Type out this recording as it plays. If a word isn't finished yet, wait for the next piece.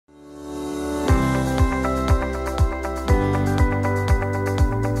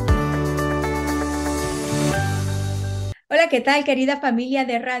¿qué tal, querida familia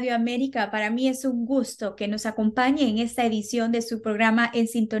de Radio América? Para mí es un gusto que nos acompañe en esta edición de su programa En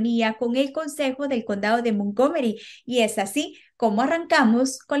Sintonía con el Consejo del Condado de Montgomery. Y es así como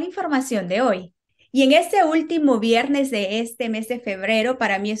arrancamos con la información de hoy. Y en este último viernes de este mes de febrero,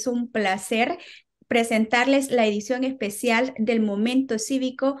 para mí es un placer presentarles la edición especial del Momento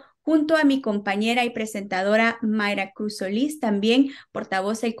Cívico junto a mi compañera y presentadora Mayra Cruz-Solís, también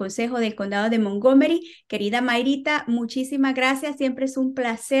portavoz del Consejo del Condado de Montgomery. Querida Mayrita, muchísimas gracias. Siempre es un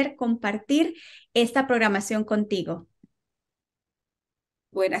placer compartir esta programación contigo.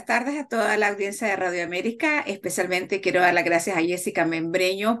 Buenas tardes a toda la audiencia de Radio América. Especialmente quiero dar las gracias a Jessica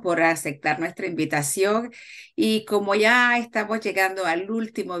Membreño por aceptar nuestra invitación. Y como ya estamos llegando al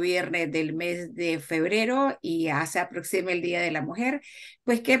último viernes del mes de febrero y ya se aproxima el Día de la Mujer,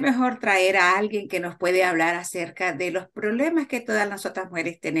 pues qué mejor traer a alguien que nos puede hablar acerca de los problemas que todas nosotras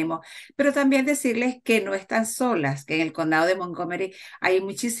mujeres tenemos, pero también decirles que no están solas, que en el condado de Montgomery hay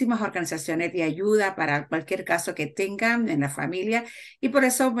muchísimas organizaciones de ayuda para cualquier caso que tengan en la familia. Y por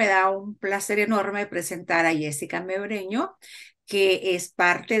eso me da un placer enorme presentar a Jessica Membreño, que es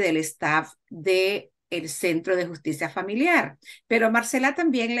parte del staff del Centro de Justicia Familiar. Pero Marcela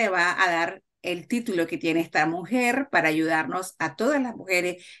también le va a dar el título que tiene esta mujer para ayudarnos a todas las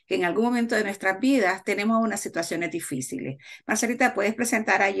mujeres que en algún momento de nuestras vidas tenemos unas situaciones difíciles. Marcelita, ¿puedes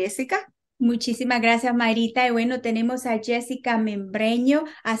presentar a Jessica? Muchísimas gracias, Mayrita. Y bueno, tenemos a Jessica Membreño,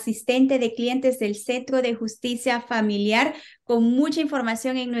 asistente de clientes del Centro de Justicia Familiar, con mucha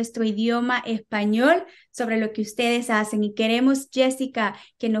información en nuestro idioma español sobre lo que ustedes hacen. Y queremos, Jessica,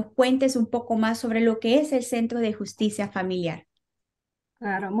 que nos cuentes un poco más sobre lo que es el Centro de Justicia Familiar.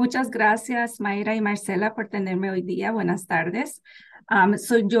 Claro, muchas gracias Mayra y Marcela por tenerme hoy día. Buenas tardes.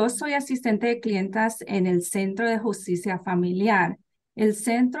 Yo soy asistente de clientas en el Centro de Justicia Familiar. El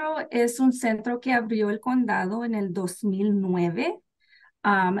centro es un centro que abrió el condado en el 2009.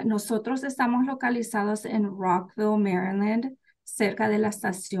 Nosotros estamos localizados en Rockville, Maryland, cerca de la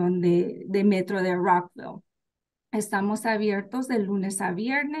estación de metro de Rockville. Estamos abiertos de lunes a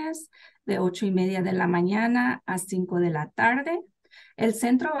viernes, de 8:30 de la mañana a 5 de la tarde. El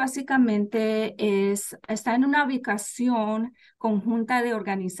centro básicamente está en una ubicación conjunta de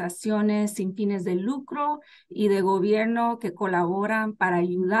organizaciones sin fines de lucro y de gobierno que colaboran para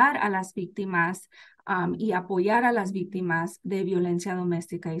ayudar a las víctimas y apoyar a las víctimas de violencia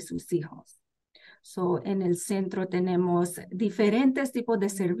doméstica y sus hijos. En el centro tenemos diferentes tipos de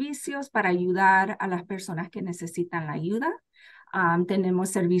servicios para ayudar a las personas que necesitan la ayuda. Tenemos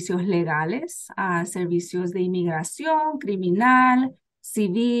servicios legales, servicios de inmigración, criminal,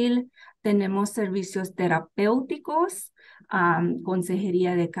 civil. Tenemos servicios terapéuticos,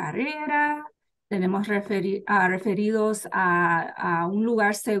 consejería de carrera. Tenemos referidos a un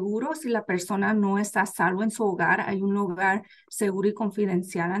lugar seguro si la persona no está a salvo en su hogar. Hay un lugar seguro y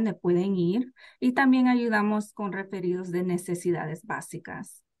confidencial donde pueden ir. Y también ayudamos con referidos de necesidades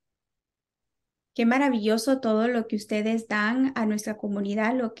básicas. Qué maravilloso todo lo que ustedes dan a nuestra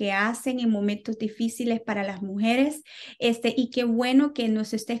comunidad, lo que hacen en momentos difíciles para las mujeres, y qué bueno que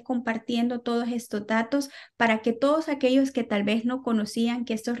nos estés compartiendo todos estos datos para que todos aquellos que tal vez no conocían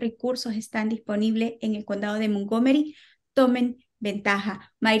que estos recursos están disponibles en el condado de Montgomery, tomen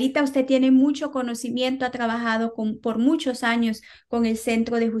ventaja. Mayrita, usted tiene mucho conocimiento, ha trabajado por muchos años con el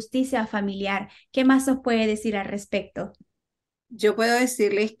Centro de Justicia Familiar. ¿Qué más nos puede decir al respecto? Yo puedo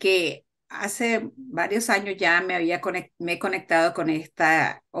decirles que hace varios años ya me he conectado con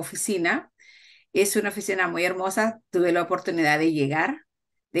esta oficina. Es una oficina muy hermosa. Tuve la oportunidad de llegar,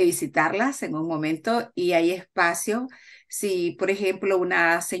 de visitarlas en un momento y hay espacio. Si, por ejemplo,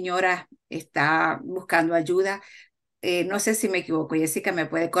 una señora está buscando ayuda, no sé si me equivoco, Jessica me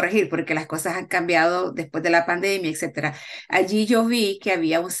puede corregir porque las cosas han cambiado después de la pandemia, etcétera. Allí yo vi que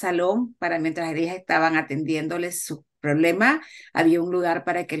había un salón para mientras ellas estaban atendiéndoles su problema, había un lugar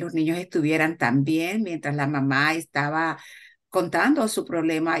para que los niños estuvieran también mientras la mamá estaba contando su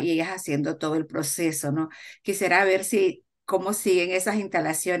problema y ellas haciendo todo el proceso, ¿no? Quisiera ver si cómo siguen esas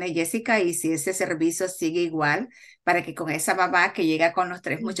instalaciones, Jessica, y si ese servicio sigue igual para que con esa mamá que llega con los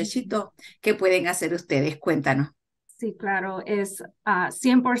tres Ujú. muchachitos, ¿qué pueden hacer ustedes? Cuéntanos. Sí, claro, es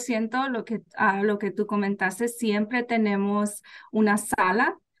 100% lo que tú comentaste. Siempre tenemos una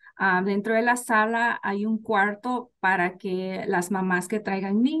sala. Dentro de la sala hay un cuarto para que las mamás que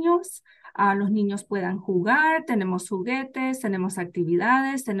traigan niños, los niños puedan jugar. Tenemos juguetes, tenemos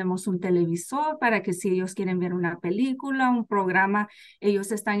actividades, tenemos un televisor para que si ellos quieren ver una película, un programa,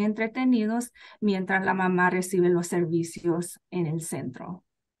 ellos están entretenidos mientras la mamá recibe los servicios en el centro.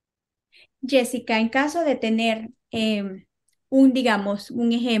 Jessica, en caso de tener digamos,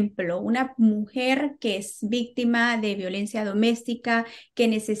 un ejemplo, una mujer que es víctima de violencia doméstica, que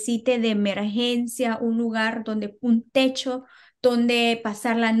necesite de emergencia un lugar donde, un techo donde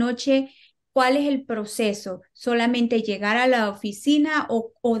pasar la noche, ¿cuál es el proceso? ¿Solamente llegar a la oficina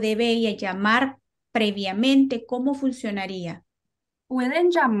o debe ella llamar previamente? ¿Cómo funcionaría?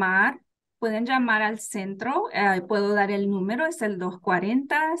 Pueden llamar, pueden llamar al centro, puedo dar el número, es el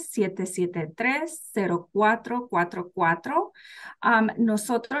 240-773-0444.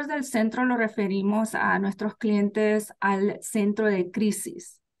 Nosotros del centro lo referimos a nuestros clientes al centro de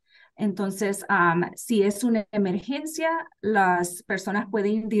crisis. Entonces, si es una emergencia, las personas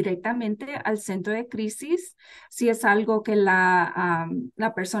pueden ir directamente al centro de crisis. Si es algo que la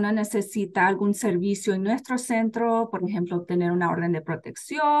persona necesita algún servicio en nuestro centro, por ejemplo, obtener una orden de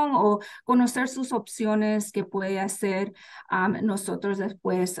protección o conocer sus opciones que puede hacer, nosotros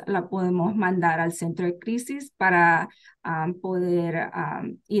después la podemos mandar al centro de crisis para poder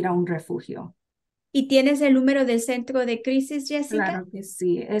ir a un refugio. ¿Y tienes el número del centro de crisis, Jessica? Claro que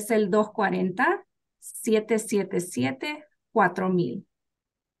sí, es el 240-777-4000.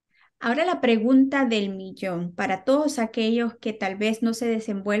 Ahora la pregunta del millón. Para todos aquellos que tal vez no se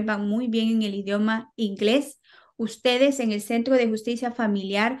desenvuelvan muy bien en el idioma inglés, ¿ustedes en el Centro de Justicia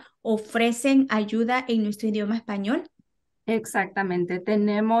Familiar ofrecen ayuda en nuestro idioma español? Exactamente.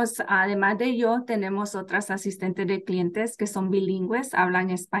 Tenemos, además de yo, tenemos otras asistentes de clientes que son bilingües,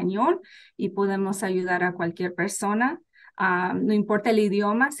 hablan español y podemos ayudar a cualquier persona. No importa el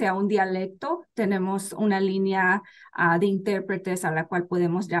idioma, sea un dialecto, tenemos una línea de intérpretes a la cual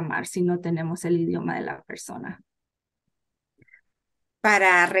podemos llamar si no tenemos el idioma de la persona.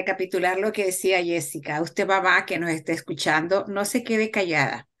 Para recapitular lo que decía Jessica, usted mamá que nos esté escuchando, no se quede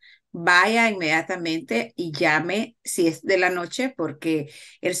callada. Vaya inmediatamente y llame si es de la noche, porque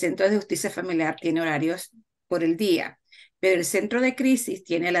el Centro de Justicia Familiar tiene horarios por el día, pero el Centro de Crisis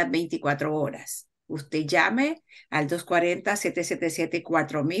tiene las 24 horas. Usted llame al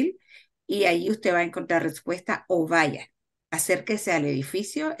 240-777-4000 y ahí usted va a encontrar respuesta o vaya. Acérquese al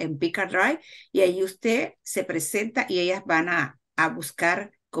edificio en Picker Drive y ahí usted se presenta y ellas van a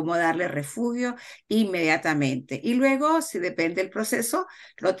buscar cómo darle refugio inmediatamente. Y luego, si depende del proceso,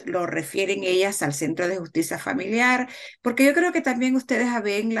 lo refieren ellas al Centro de Justicia Familiar, porque yo creo que también ustedes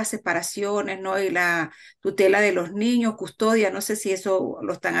ven las separaciones, ¿no? Y la tutela de los niños, custodia, no sé si eso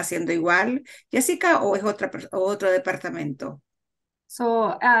lo están haciendo igual, Jessica, o es otro departamento.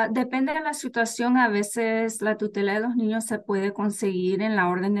 Depende de la situación. A veces la tutela de los niños se puede conseguir en la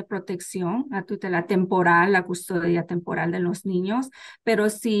orden de protección, la tutela temporal, la custodia temporal de los niños, pero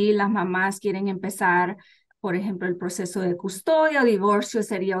si las mamás quieren empezar, por ejemplo, el proceso de custodia o divorcio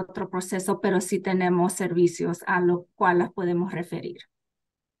sería otro proceso, pero sí tenemos servicios a los cuales las podemos referir.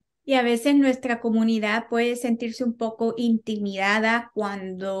 Y a veces nuestra comunidad puede sentirse un poco intimidada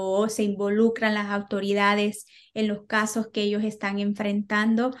cuando se involucran las autoridades en los casos que ellos están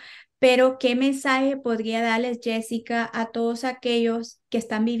enfrentando. Pero, ¿qué mensaje podría darles Jessica a todos aquellos que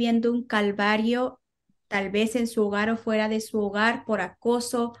están viviendo un calvario, tal vez en su hogar o fuera de su hogar, por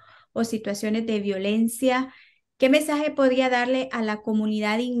acoso o situaciones de violencia? ¿Qué mensaje podría darle a la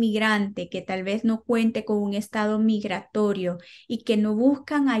comunidad inmigrante que tal vez no cuente con un estado migratorio y que no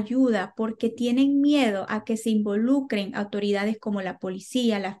buscan ayuda porque tienen miedo a que se involucren autoridades como la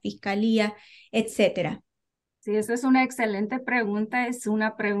policía, la fiscalía, etcétera? Sí, esa es una excelente pregunta. Es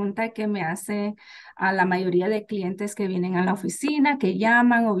una pregunta que me hace a la mayoría de clientes que vienen a la oficina, que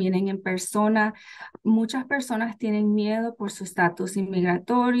llaman o vienen en persona. Muchas personas tienen miedo por su estatus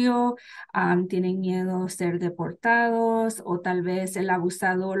inmigratorio, tienen miedo a ser deportados o tal vez el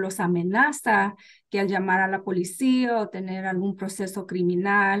abusador los amenaza que al llamar a la policía o tener algún proceso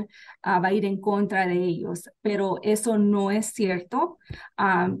criminal va a ir en contra de ellos. Pero eso no es cierto.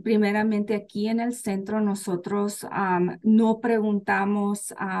 Primeramente aquí en el centro nosotros no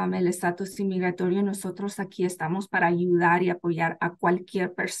preguntamos el estatus inmigratorio. Nosotros aquí estamos para ayudar y apoyar a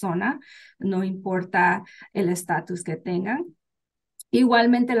cualquier persona, no importa el estatus que tengan.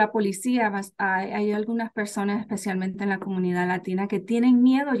 Igualmente la policía, hay algunas personas, especialmente en la comunidad latina, que tienen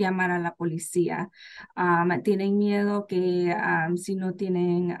miedo a llamar a la policía. Tienen miedo que si no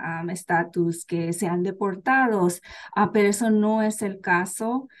tienen estatus, que sean deportados, pero eso no es el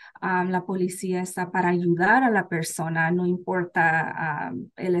caso. La policía está para ayudar a la persona, no importa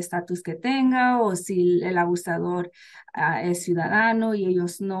el estatus que tenga o si el abusador es ciudadano y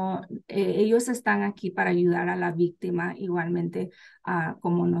ellos no, ellos están aquí para ayudar a la víctima igualmente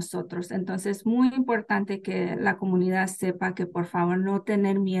como nosotros. Entonces, muy importante que la comunidad sepa que por favor no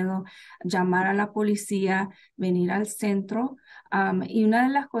tener miedo, llamar a la policía, venir al centro. Y una de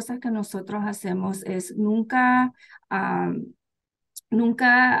las cosas que nosotros hacemos es nunca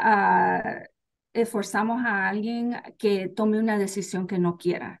nunca forzamos a alguien que tome una decisión que no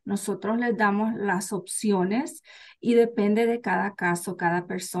quiera. Nosotros les damos las opciones y depende de cada caso, cada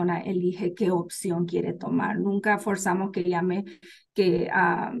persona elige qué opción quiere tomar. Nunca forzamos que llame, que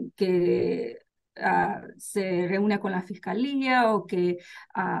se reúna con la fiscalía o que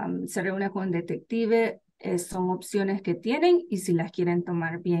se reúna con el detective. Son opciones que tienen y si las quieren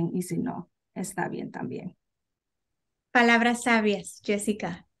tomar bien y si no, está bien también. Palabras sabias,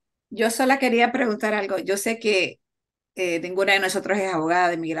 Jessica. Yo solo quería preguntar algo. Yo sé que ninguna de nosotros es abogada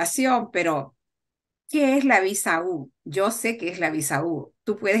de migración, pero ¿qué es la visa U? Yo sé que es la visa U.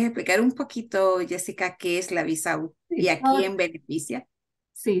 ¿Tú puedes explicar un poquito, Jessica, qué es la visa U y Sí, a quién beneficia?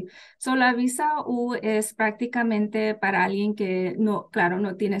 sí, la visa U es prácticamente para alguien que no, claro,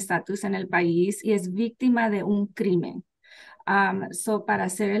 no tiene estatus en el país y es víctima de un crimen. Para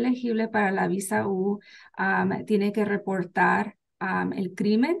ser elegible para la visa U, tiene que reportar el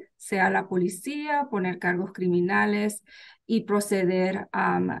crimen, sea la policía, poner cargos criminales y proceder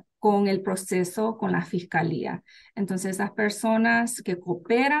con el proceso con la fiscalía. Entonces, esas personas que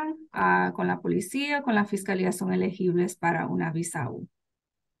cooperan con la policía, con la fiscalía, son elegibles para una visa U.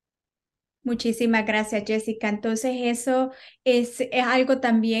 Muchísimas gracias, Jessica. Entonces, eso es algo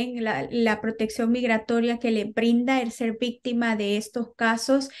también, la protección migratoria que le brinda el ser víctima de estos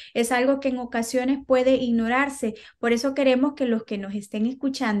casos, es algo que en ocasiones puede ignorarse. Por eso queremos que los que nos estén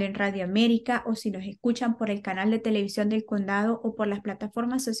escuchando en Radio América o si nos escuchan por el canal de televisión del Condado o por las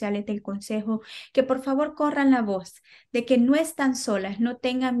plataformas sociales del Consejo, que por favor corran la voz de que no están solas, no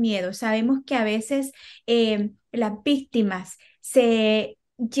tengan miedo. Sabemos que a veces las víctimas se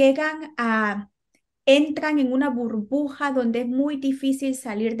entran en una burbuja donde es muy difícil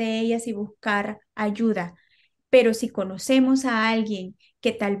salir de ellas y buscar ayuda. Pero si conocemos a alguien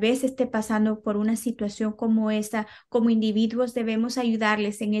que tal vez esté pasando por una situación como esta, como individuos debemos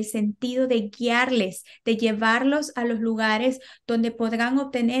ayudarles en el sentido de guiarles, de llevarlos a los lugares donde podrán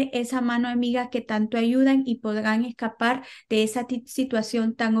obtener esa mano amiga que tanto ayudan y podrán escapar de esa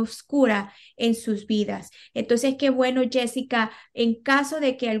situación tan oscura en sus vidas. Entonces, qué bueno, Jessica, en caso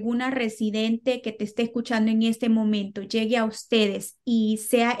de que alguna residente que te esté escuchando en este momento llegue a ustedes y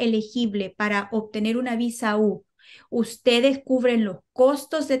sea elegible para obtener una visa U, ¿ustedes cubren los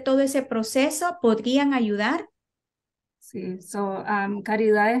costos de todo ese proceso? ¿Podrían ayudar? Sí,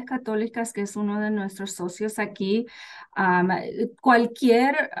 Caridades Católicas, que es uno de nuestros socios aquí,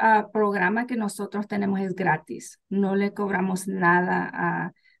 cualquier programa que nosotros tenemos es gratis. No le cobramos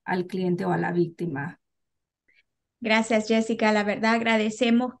nada al cliente o a la víctima. Gracias, Jessica. La verdad,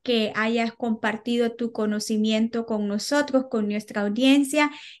 agradecemos que hayas compartido tu conocimiento con nosotros, con nuestra audiencia,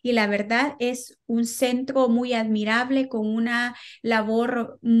 y la verdad es un centro muy admirable, con una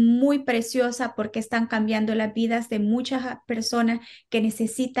labor muy preciosa porque están cambiando las vidas de muchas personas que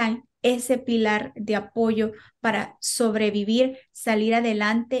necesitan ese pilar de apoyo para sobrevivir, salir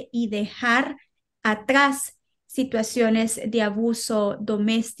adelante y dejar atrás situaciones de abuso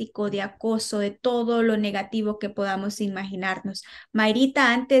doméstico, de acoso, de todo lo negativo que podamos imaginarnos.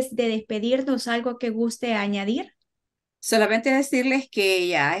 Mayrita, antes de despedirnos, ¿algo que guste añadir? Solamente decirles que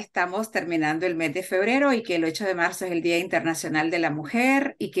ya estamos terminando el mes de febrero y que el 8 de marzo es el Día Internacional de la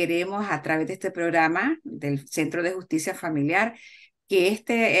Mujer y queremos a través de este programa del Centro de Justicia Familiar que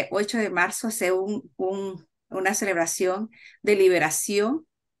este 8 de marzo sea una celebración de liberación,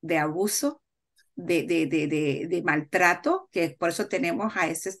 de abuso, de maltrato, que por eso tenemos a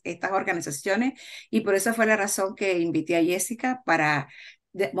estas organizaciones y por eso fue la razón que invité a Jessica para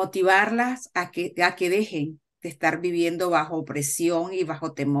motivarlas a que dejen de estar viviendo bajo opresión y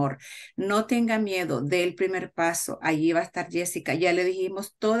bajo temor. No tenga miedo, dé el primer paso. Allí va a estar Jessica. Ya le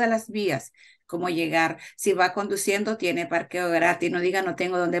dijimos todas las vías, cómo llegar. Si va conduciendo, tiene parqueo gratis. No diga no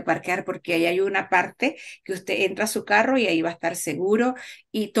tengo dónde parquear porque ahí hay una parte que usted entra a su carro y ahí va a estar seguro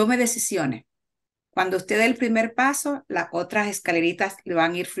y tome decisiones. Cuando usted dé el primer paso, las otras escaleritas le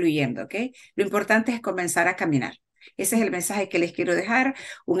van a ir fluyendo, ¿ok? Lo importante es comenzar a caminar. Ese es el mensaje que les quiero dejar.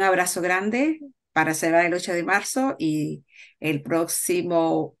 Un abrazo grande para celebrar el 8 de marzo y el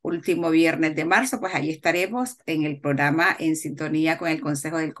próximo último viernes de marzo, pues ahí estaremos en el programa En Sintonía con el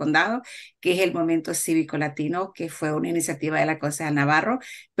Consejo del Condado, que es el Momento Cívico Latino, que fue una iniciativa de la concejal Navarro,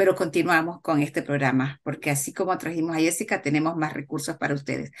 pero continuamos con este programa, porque así como trajimos a Jessica, tenemos más recursos para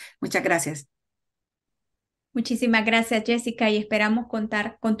ustedes. Muchas gracias. Muchísimas gracias, Jessica, y esperamos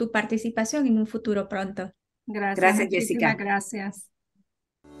contar con tu participación en un futuro pronto. Gracias, Gracias, muchísimas Jessica. gracias.